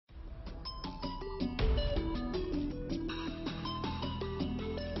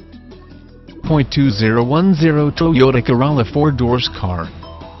1.2010 Toyota Corolla 4-doors car.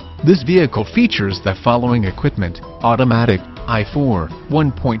 This vehicle features the following equipment: automatic, i4,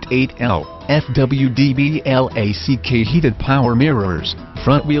 1.8L, FWD-BLACK heated power mirrors,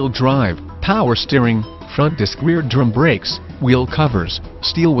 front-wheel drive, power steering, front disc rear drum brakes, wheel covers,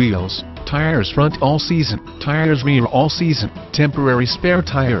 steel wheels, tires front all-season, tires rear all-season, temporary spare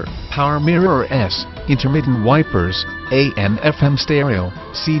tire, power mirrors, intermittent wipers, AM/FM stereo,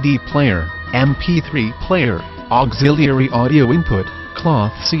 CD player, MP3 player, auxiliary audio input,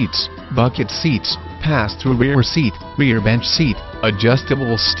 cloth seats, bucket seats, pass-through rear seat, rear bench seat,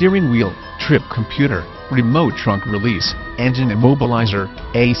 adjustable steering wheel, trip computer, remote trunk release, engine immobilizer,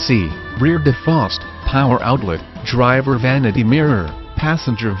 AC, rear defrost, power outlet, driver vanity mirror,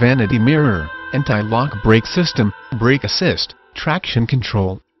 passenger vanity mirror, anti-lock brake system, brake assist, traction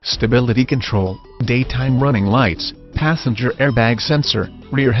control, stability control, daytime running lights, passenger airbag sensor,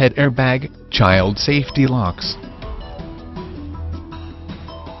 rear head airbag, child safety locks.